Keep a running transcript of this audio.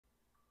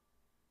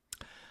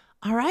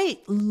All right,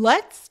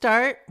 let's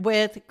start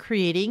with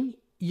creating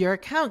your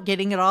account,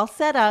 getting it all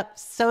set up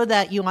so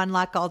that you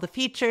unlock all the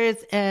features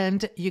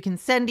and you can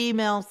send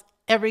emails,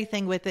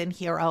 everything within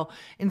Hiro,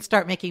 and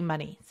start making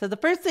money. So the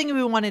first thing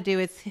we want to do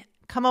is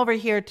come over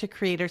here to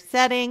creator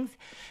settings,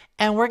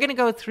 and we're going to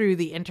go through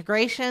the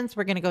integrations.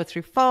 We're going to go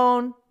through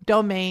phone,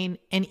 domain,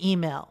 and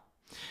email.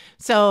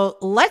 So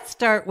let's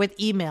start with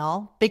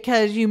email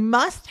because you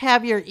must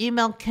have your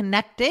email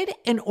connected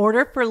in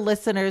order for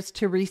listeners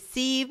to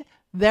receive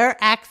their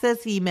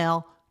access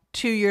email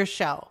to your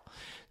show.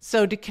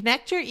 So to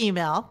connect your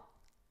email,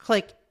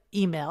 click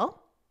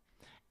email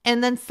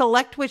and then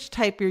select which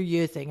type you're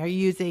using. Are you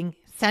using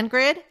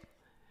SendGrid,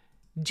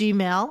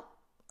 Gmail,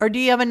 or do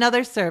you have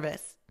another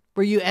service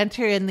where you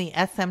enter in the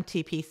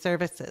SMTP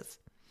services?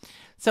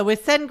 So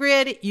with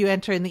SendGrid, you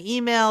enter in the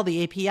email,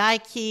 the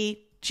API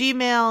key.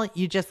 Gmail,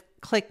 you just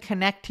click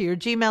connect to your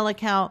Gmail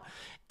account.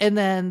 And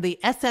then the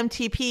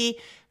SMTP,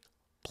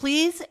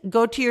 please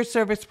go to your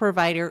service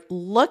provider,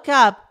 look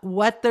up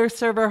what their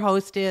server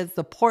host is,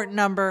 the port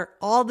number,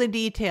 all the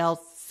details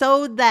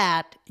so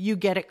that you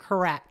get it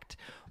correct.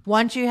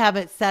 Once you have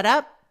it set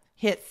up,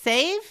 hit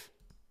save.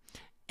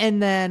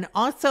 And then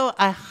also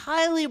I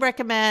highly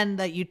recommend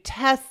that you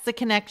test the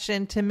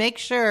connection to make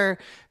sure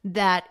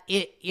that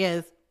it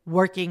is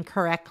working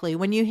correctly.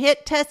 When you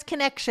hit test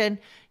connection,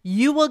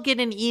 you will get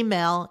an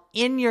email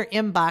in your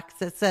inbox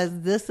that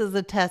says this is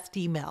a test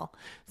email.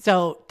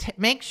 So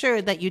make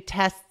sure that you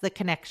test the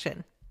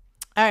connection.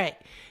 All right.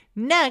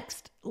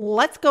 Next,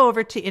 let's go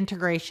over to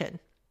integration.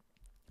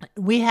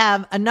 We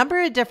have a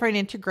number of different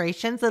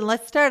integrations, and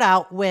let's start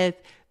out with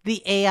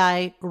the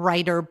AI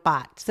writer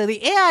bot. So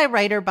the AI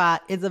writer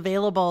bot is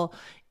available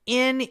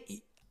in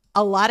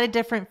a lot of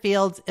different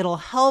fields. It'll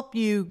help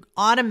you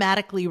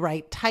automatically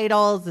write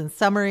titles and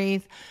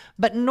summaries.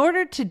 But in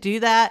order to do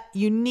that,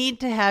 you need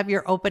to have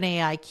your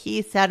OpenAI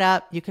key set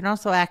up. You can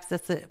also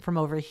access it from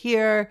over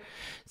here.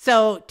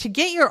 So to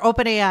get your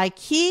OpenAI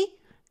key,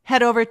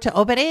 head over to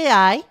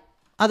OpenAI,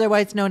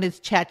 otherwise known as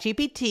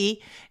ChatGPT,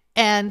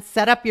 and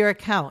set up your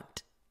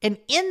account. And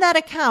in that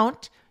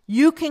account,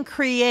 you can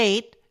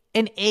create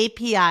an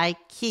API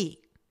key.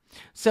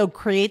 So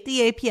create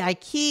the API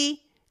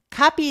key,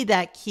 copy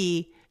that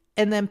key,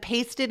 and then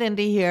paste it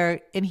into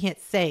here and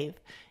hit save.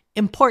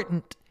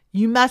 Important,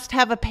 you must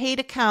have a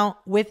paid account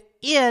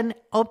within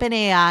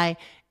OpenAI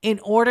in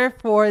order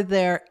for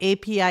their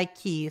API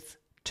keys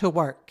to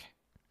work.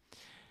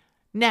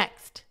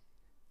 Next,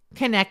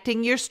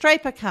 connecting your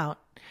Stripe account.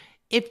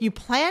 If you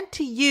plan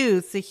to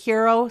use the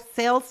Hiro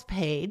sales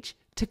page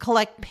to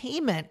collect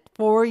payment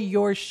for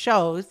your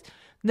shows,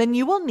 then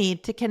you will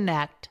need to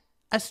connect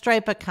a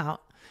Stripe account.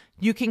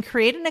 You can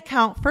create an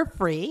account for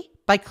free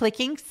by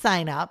clicking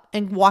sign up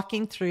and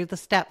walking through the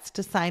steps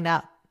to sign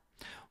up.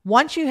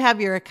 Once you have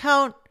your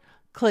account,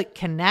 click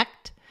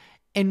connect,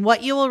 and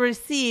what you will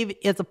receive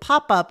is a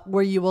pop-up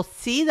where you will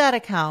see that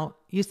account,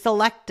 you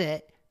select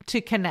it to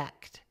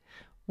connect.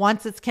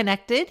 Once it's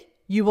connected,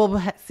 you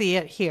will see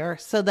it here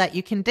so that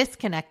you can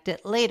disconnect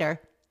it later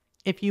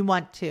if you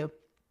want to.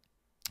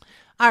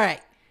 All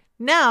right,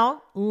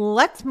 now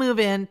let's move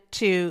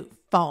into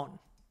phone.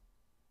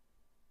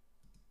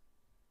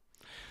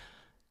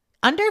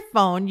 Under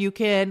phone, you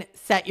can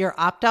set your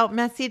opt-out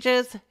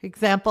messages.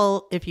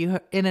 Example, if you're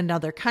in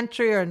another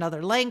country or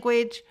another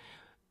language,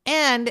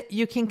 and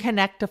you can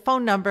connect a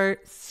phone number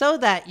so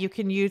that you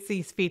can use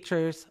these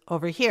features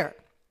over here.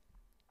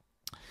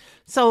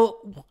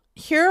 So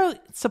Hiro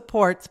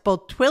supports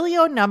both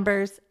Twilio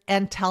numbers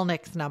and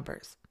Telnyx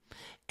numbers.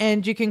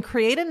 And you can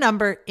create a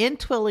number in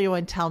Twilio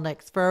and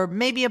Telnyx for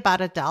maybe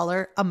about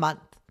 $1 a month.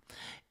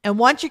 And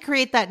once you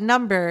create that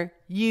number,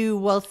 you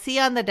will see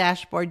on the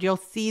dashboard, you'll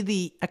see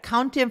the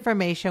account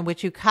information,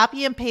 which you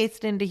copy and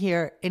paste into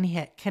here and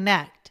hit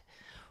connect.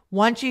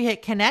 Once you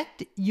hit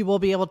connect, you will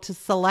be able to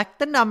select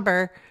the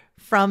number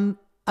from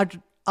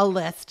a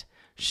list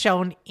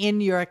shown in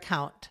your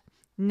account.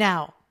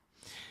 Now,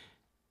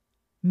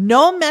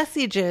 no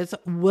messages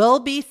will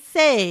be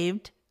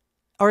saved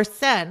or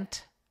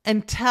sent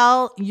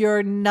until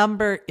your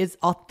number is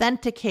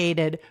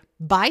authenticated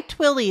by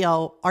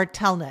Twilio or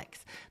Telnyx.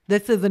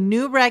 This is a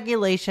new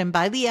regulation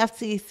by the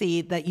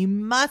FCC that you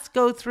must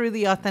go through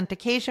the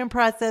authentication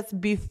process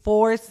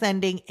before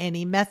sending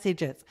any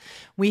messages.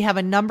 We have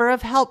a number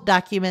of help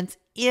documents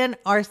in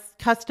our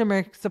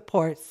customer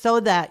support so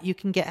that you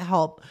can get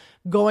help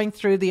going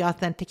through the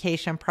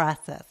authentication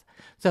process.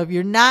 So if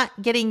you're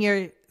not getting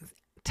your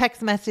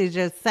text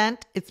messages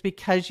sent, it's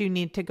because you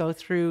need to go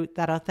through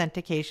that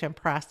authentication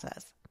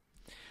process.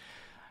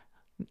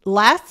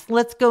 Last,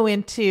 let's go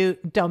into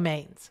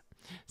domains.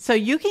 So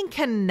you can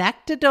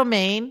connect a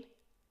domain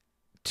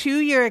to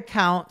your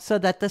account so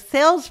that the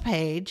sales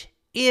page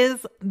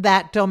is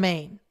that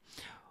domain,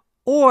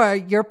 or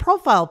your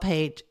profile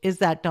page is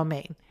that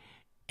domain.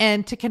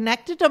 And to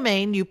connect a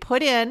domain, you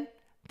put in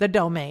the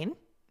domain,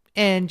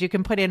 and you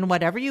can put in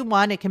whatever you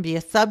want. It can be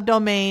a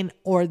subdomain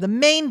or the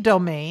main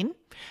domain.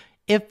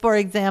 If, for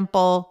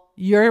example,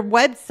 your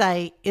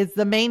website is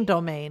the main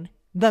domain,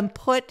 then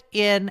put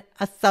in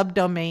a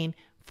subdomain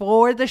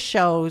for the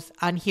shows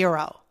on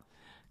Hiro.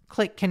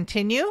 Click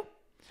continue,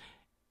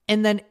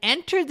 and then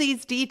enter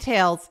these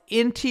details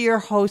into your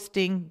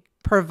hosting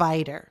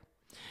provider.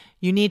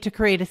 You need to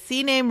create a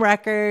CNAME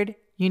record.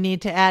 You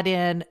need to add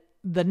in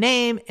the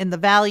name and the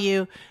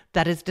value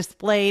that is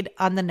displayed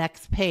on the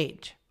next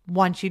page.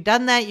 Once you've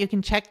done that, you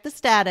can check the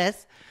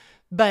status,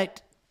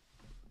 but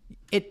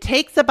it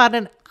takes about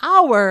an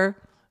hour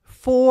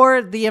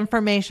for the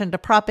information to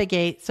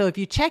propagate. So if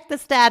you check the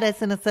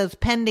status and it says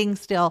pending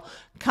still,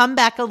 come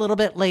back a little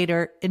bit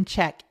later and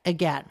check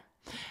again.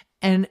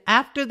 And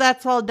after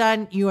that's all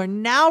done, you are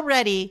now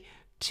ready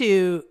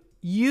to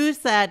use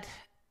that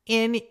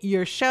in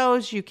your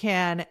shows. You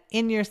can,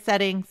 in your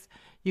settings,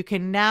 you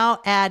can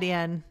now add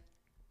in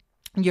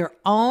your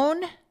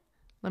own,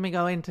 let me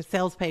go into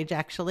sales page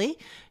actually.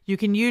 You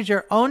can use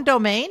your own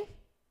domain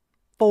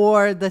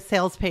for the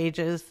sales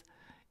pages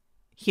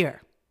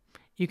here.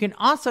 You can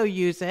also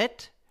use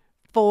it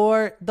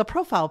for the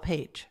profile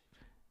page.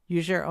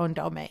 Use your own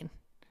domain.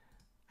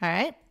 All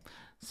right.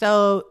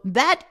 So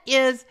that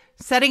is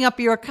setting up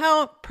your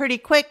account. Pretty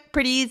quick,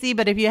 pretty easy.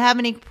 But if you have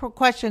any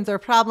questions or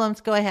problems,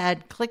 go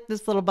ahead, click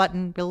this little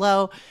button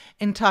below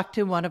and talk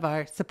to one of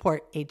our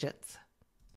support agents.